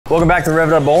Welcome back to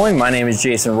Revved Up Bowling. My name is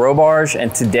Jason Robarge,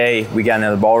 and today we got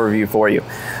another ball review for you.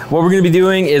 What we're going to be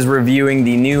doing is reviewing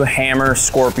the new Hammer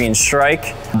Scorpion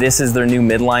Strike. This is their new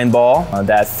midline ball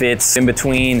that fits in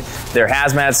between their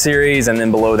Hazmat series, and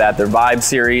then below that their Vibe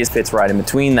series fits right in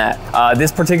between that.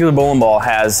 This particular bowling ball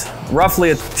has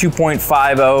roughly a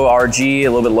 2.50 RG, a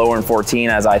little bit lower in 14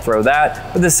 as I throw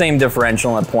that, with the same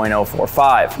differential at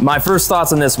 0.045. My first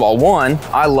thoughts on this ball: one,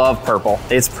 I love purple.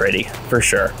 It's pretty, for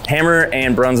sure. Hammer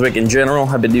and Brunswick in general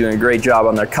have been doing a great job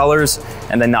on their colors,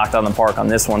 and they knocked on the park on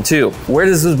this one too. Where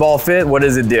does this ball fit? What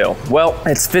does it do? Well,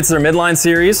 it fits their midline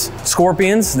series.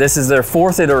 Scorpions, this is their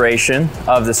fourth iteration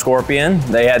of the Scorpion.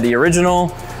 They had the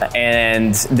original,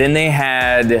 and then they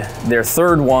had their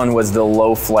third one was the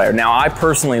low flare. Now, I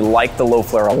personally like the low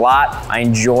flare a lot. I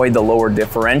enjoyed the lower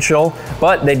differential,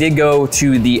 but they did go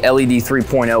to the LED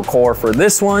 3.0 core for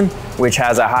this one, which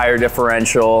has a higher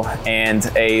differential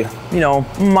and a,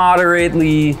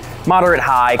 moderate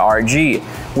high RG,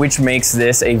 which makes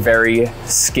this a very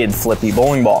skid flippy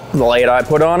bowling ball. The layout I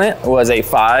put on it was a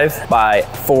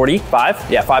 5x45.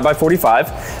 Yeah,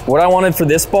 5x45. What I wanted for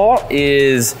this ball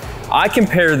is I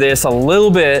compare this a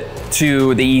little bit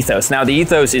to the Ethos. Now, the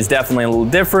Ethos is definitely a little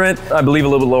different. I believe a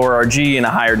little bit lower RG and a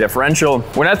higher differential.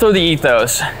 When I throw the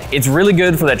Ethos, it's really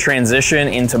good for that transition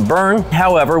into burn.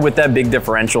 However, with that big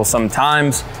differential,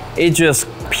 sometimes it just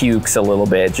pukes a little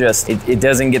bit. It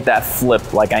doesn't get that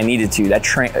flip like I needed to, that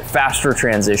faster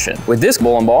transition. With this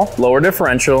bowling ball, lower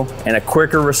differential and a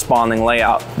quicker responding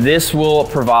layout, this will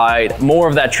provide more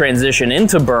of that transition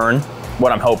into burn,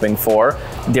 what I'm hoping for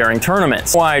during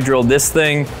tournaments. Why I drilled this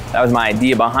thing, that was my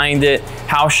idea behind it.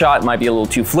 House shot might be a little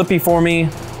too flippy for me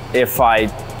if I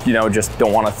just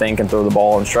don't want to think and throw the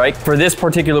ball and strike. For this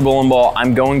particular bowling ball,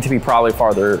 I'm going to be probably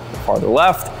farther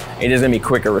left. It is going to be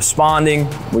quicker responding,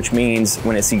 which means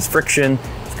when it sees friction,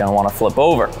 it's going to want to flip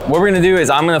over. What we're going to do is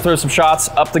I'm going to throw some shots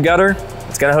up the gutter.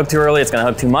 It's going to hook too early, it's going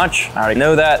to hook too much. I already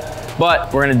know that,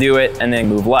 but we're going to do it and then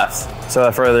move left. So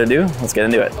without further ado, let's get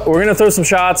into it. We're going to throw some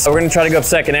shots. We're going to try to go up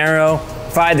second arrow.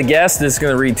 If I had to guess, this is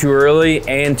going to read too early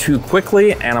and too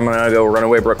quickly, and I'm going to go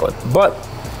Runaway Brooklyn. But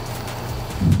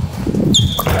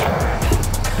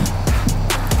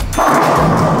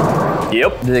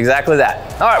yep, did exactly that.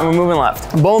 All right, we're moving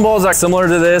left. Bowling balls are similar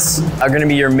to this, are gonna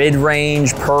be your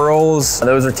mid-range pearls.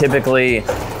 Those are typically,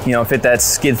 fit that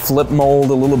skid flip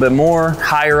mold a little bit more.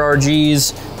 Higher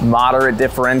RGs, moderate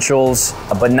differentials,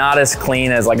 but not as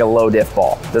clean as like a low diff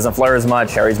ball. Doesn't flare as much,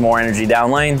 carries more energy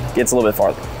down lane, gets a little bit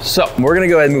farther. So we're gonna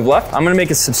go ahead and move left. I'm gonna make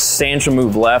a substantial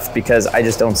move left because I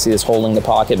just don't see this holding the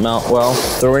pocket mount well.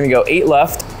 So we're gonna go 8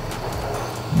 left.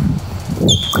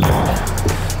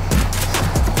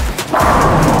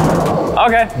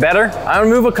 Okay, better. I'm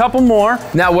gonna move a couple more.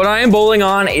 Now, what I am bowling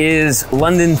on is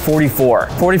London 44.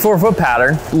 44-foot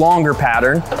pattern, longer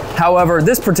pattern. However,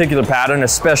 this particular pattern,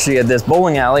 especially at this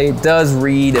bowling alley, does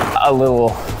read a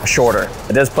little shorter.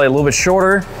 It does play a little bit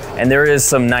shorter, and there is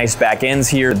some nice back ends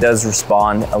here. It does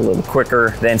respond a little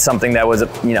quicker than something that was,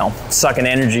 sucking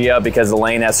energy up because the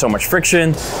lane has so much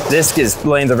friction.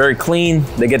 Lanes are very clean.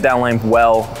 They get down lane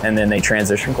well, and then they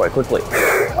transition quite quickly.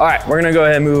 All right, we're gonna go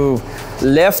ahead and move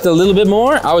left a little bit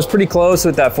more. I was pretty close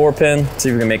with that 4-pin. See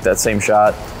if we can make that same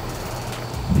shot.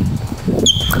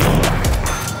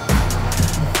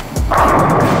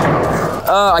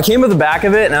 I came with the back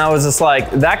of it and I was just like,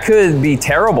 that could be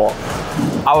terrible.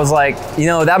 I was like,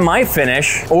 that might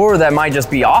finish or that might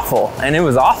just be awful. And it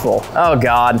was awful. Oh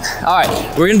God. All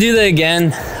right, we're gonna do that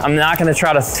again. I'm not gonna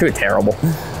try to do it terrible.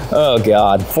 Oh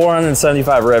God.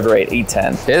 475 rev rate,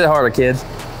 810. Hit it harder, kid.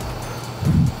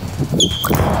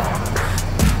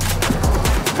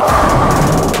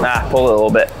 Pull it a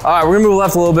little bit. All right, we're gonna move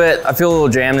left a little bit. I feel a little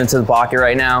jammed into the pocket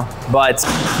right now, but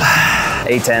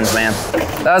 810s, man.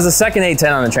 That was the second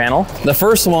 810 on the channel. The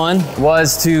first one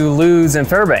was to lose in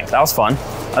Fairbank. That was fun.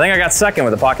 I think I got second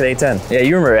with the pocket 810. Yeah,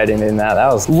 you remember editing that.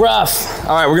 That was rough.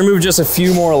 All right, we're gonna move just a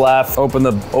few more left. Open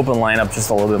line up just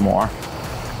a little bit more.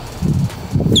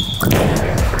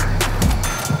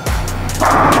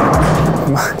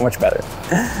 Much better.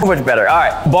 Much better. All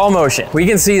right, ball motion. We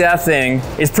can see that thing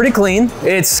is pretty clean.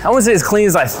 I wouldn't say as clean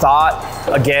as I thought.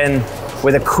 Again,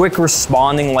 with a quick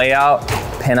responding layout,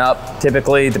 pin up,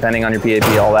 typically, depending on your PAP,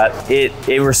 all that,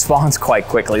 it responds quite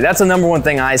quickly. That's the number one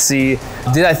thing I see.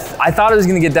 I thought it was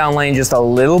gonna get down lane just a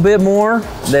little bit more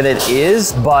than it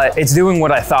is, but it's doing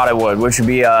what I thought it would, which would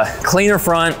be a cleaner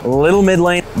front, little mid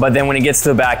lane, but then when it gets to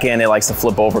the back end, it likes to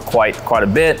flip over quite a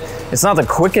bit. It's not the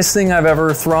quickest thing I've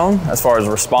ever thrown as far as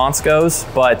response goes,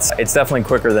 but it's definitely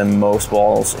quicker than most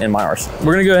balls in my arsenal.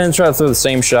 We're gonna go ahead and try to throw the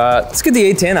same shot. Let's get the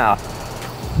 810 out.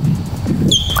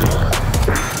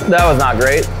 That was not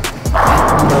great.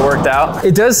 I'm gonna worked out.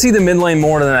 It does see the mid lane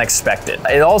more than I expected.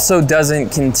 It also doesn't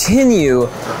continue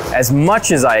as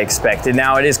much as I expected.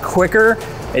 Now it is quicker.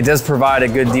 It does provide a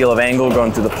good deal of angle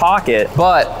going through the pocket.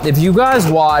 But if you guys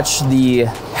watch the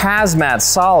hazmat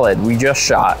solid we just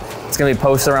shot, it's gonna be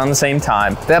posted around the same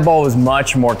time. That ball was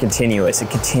much more continuous. It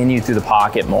continued through the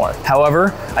pocket more.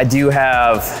 However, I do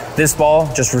have this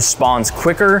ball just responds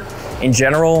quicker. In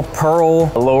general, Pearl,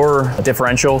 lower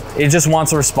differential, it just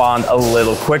wants to respond a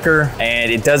little quicker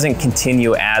and it doesn't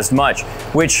continue as much,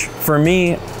 which for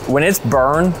me, when it's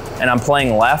burn and I'm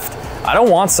playing left, I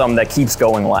don't want something that keeps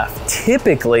going left.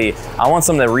 Typically, I want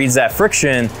something that reads that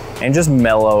friction and just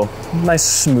mellow, nice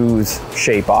smooth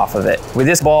shape off of it. With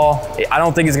this ball, I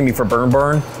don't think it's gonna be for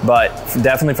burn, but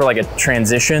definitely for like a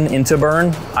transition into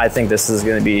burn, I think this is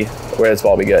gonna be where this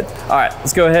ball will be good. All right,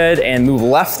 let's go ahead and move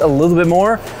left a little bit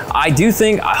more. I do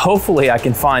think, hopefully I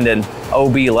can find an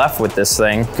OB left with this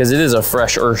thing because it is a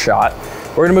fresh earth shot.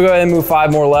 We're gonna go ahead and move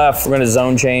 5 more left. We're gonna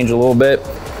zone change a little bit.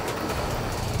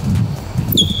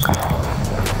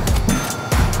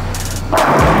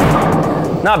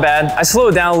 Not bad. I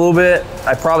slowed down a little bit.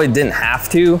 I probably didn't have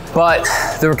to, but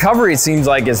the recovery, it seems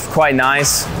like, is quite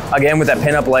nice. Again, with that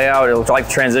pinup layout, it looks like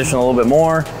the transition a little bit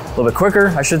more, a little bit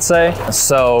quicker, I should say.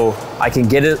 So I can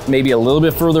get it maybe a little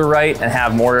bit further right and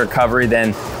have more recovery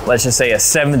than, let's just say, a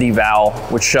 70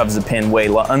 valve, which shoves the pin way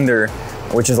under,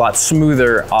 which is a lot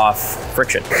smoother off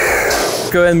friction.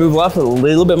 Go ahead and move left a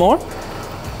little bit more.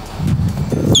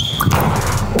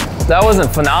 That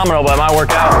wasn't phenomenal, but it might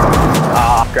work out.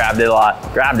 Grabbed it a lot,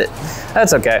 grabbed it.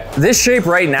 That's okay. This shape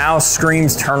right now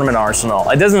screams tournament arsenal.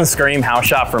 It doesn't scream house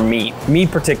shot for me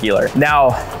particular.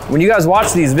 Now, when you guys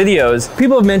watch these videos,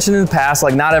 people have mentioned in the past,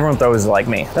 like, not everyone throws it like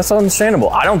me. That's understandable.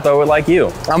 I don't throw it like you.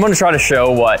 I'm gonna try to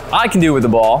show what I can do with the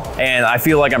ball, and I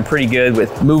feel like I'm pretty good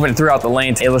with moving throughout the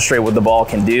lane to illustrate what the ball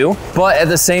can do. But at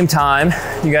the same time,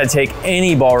 you gotta take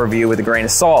any ball review with a grain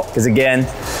of salt, because again,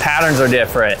 patterns are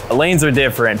different, lanes are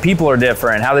different, people are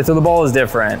different, how they throw the ball is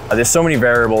different. There's so many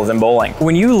variables in bowling.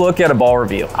 When you look at a ball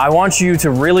review, I want you to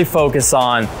really focus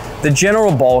on the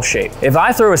general ball shape. If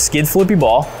I throw a skid flippy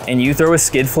ball and you throw a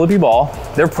skid flippy ball,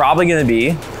 they're probably gonna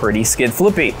be pretty skid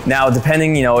flippy. Now,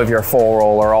 depending, if you're a full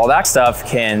roller, all that stuff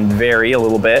can vary a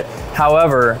little bit.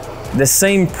 However, the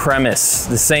same premise,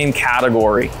 the same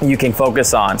category you can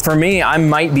focus on. For me, I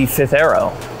might be 5th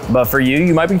arrow, but for you,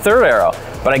 you might be 3rd arrow.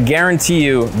 But I guarantee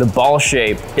you the ball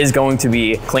shape is going to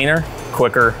be cleaner,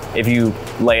 quicker if you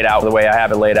lay it out the way I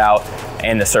have it laid out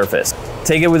and the surface.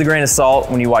 Take it with a grain of salt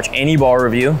when you watch any ball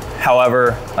review.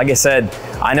 However, like I said,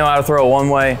 I know how to throw it one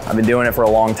way. I've been doing it for a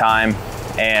long time,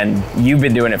 and you've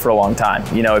been doing it for a long time.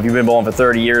 If you've been bowling for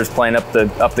 30 years playing up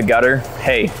the gutter,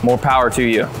 hey, more power to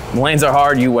you. The lanes are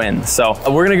hard, you win. So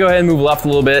we're gonna go ahead and move left a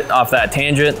little bit off that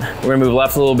tangent. We're gonna move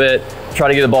left a little bit, try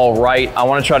to get the ball right. I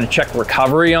wanna try to check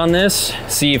recovery on this,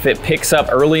 see if it picks up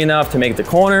early enough to make the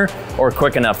corner or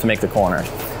quick enough to make the corner.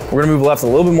 We're gonna move left a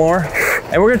little bit more,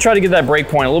 and we're gonna try to get that break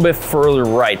point a little bit further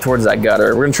right towards that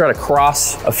gutter. We're gonna try to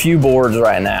cross a few boards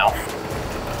right now.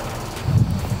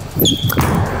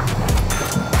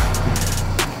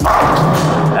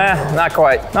 Not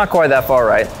quite that far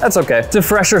right. That's okay. It's a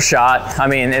fresher shot. I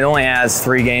mean, it only has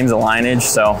 3 games of lineage,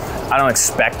 so I don't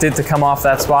expect it to come off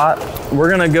that spot. We're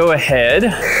gonna go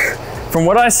ahead. From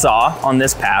what I saw on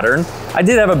this pattern, I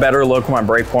did have a better look when my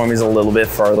break point was a little bit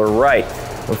farther right.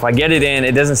 If I get it in,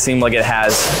 it doesn't seem like it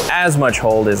has as much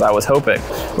hold as I was hoping.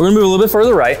 We're gonna move a little bit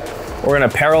further right. We're gonna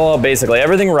parallel basically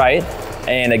everything right.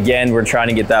 And again, we're trying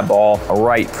to get that ball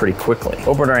right pretty quickly.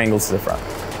 Open our angles to the front.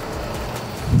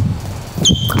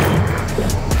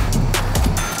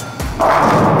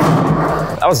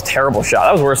 That was a terrible shot.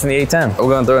 That was worse than the 810.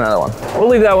 We're gonna throw another one. We'll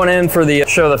leave that one in for the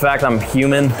show the fact I'm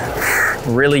human,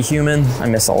 really human. I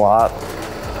miss a lot.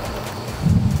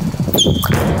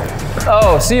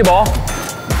 Oh, see you, ball.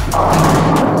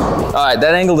 All right,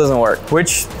 that angle doesn't work,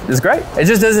 which is great. It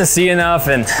just doesn't see enough,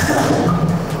 and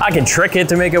I can trick it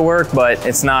to make it work, but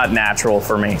it's not natural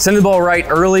for me. Send the ball right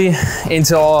early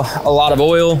into a lot of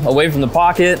oil away from the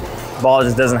pocket. The ball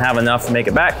just doesn't have enough to make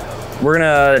it back. We're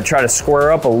gonna try to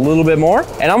square up a little bit more,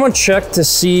 and I'm gonna check to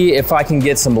see if I can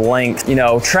get some length.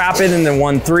 Trap it in the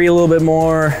 1-3 a little bit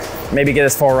more, maybe get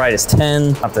as far right as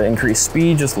 10. Have to increase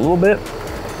speed just a little bit.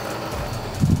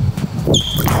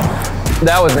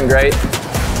 That wasn't great.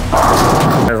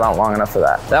 It's not long enough for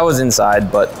that. That was inside,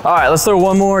 but all right, let's throw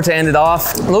one more to end it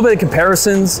off. A little bit of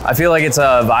comparisons. I feel like it's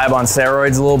a Vibe on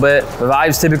steroids a little bit. The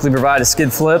Vibes typically provide a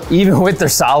skid flip, even with their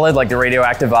solid, like the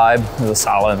radioactive Vibe. The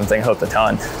solid and thing hooked a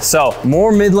ton. So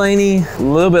more mid-laney, a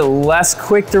little bit less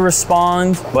quick to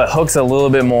respond, but hooks a little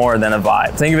bit more than a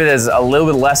Vibe. Think of it as a little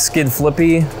bit less skid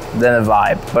flippy than a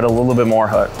Vibe, but a little bit more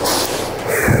hook.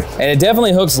 And it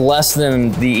definitely hooks less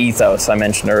than the Ethos I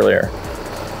mentioned earlier.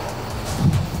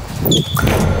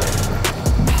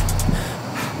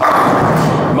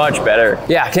 Much better.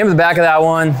 Yeah, came to the back of that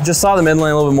one. Just saw the mid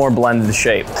lane a little bit more blended to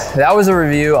shape. That was a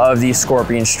review of the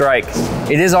Scorpion Strike.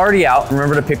 It is already out.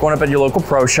 Remember to pick one up at your local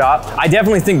pro shop. I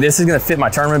definitely think this is gonna fit my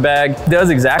tournament bag. It does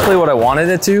exactly what I wanted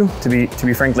it to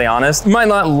be frankly honest. It might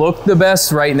not look the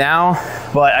best right now,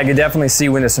 but I could definitely see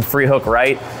when there's some free hook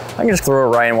right, I can just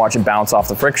throw it right and watch it bounce off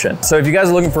the friction. So if you guys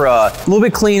are looking for a little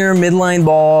bit cleaner mid-lane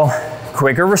ball,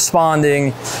 quicker responding,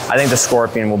 I think the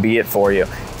Scorpion will be it for you.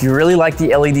 If you really like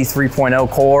the LED 3.0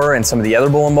 core and some of the other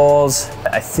bowling balls,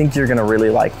 I think you're gonna really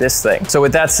like this thing. So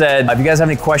with that said, if you guys have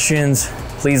any questions,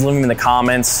 please leave them in the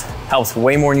comments. Helps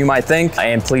way more than you might think.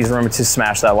 And please remember to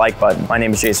smash that like button. My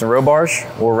name is Jason Robarge.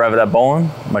 We'll rev it up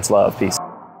bowling. Much love, peace.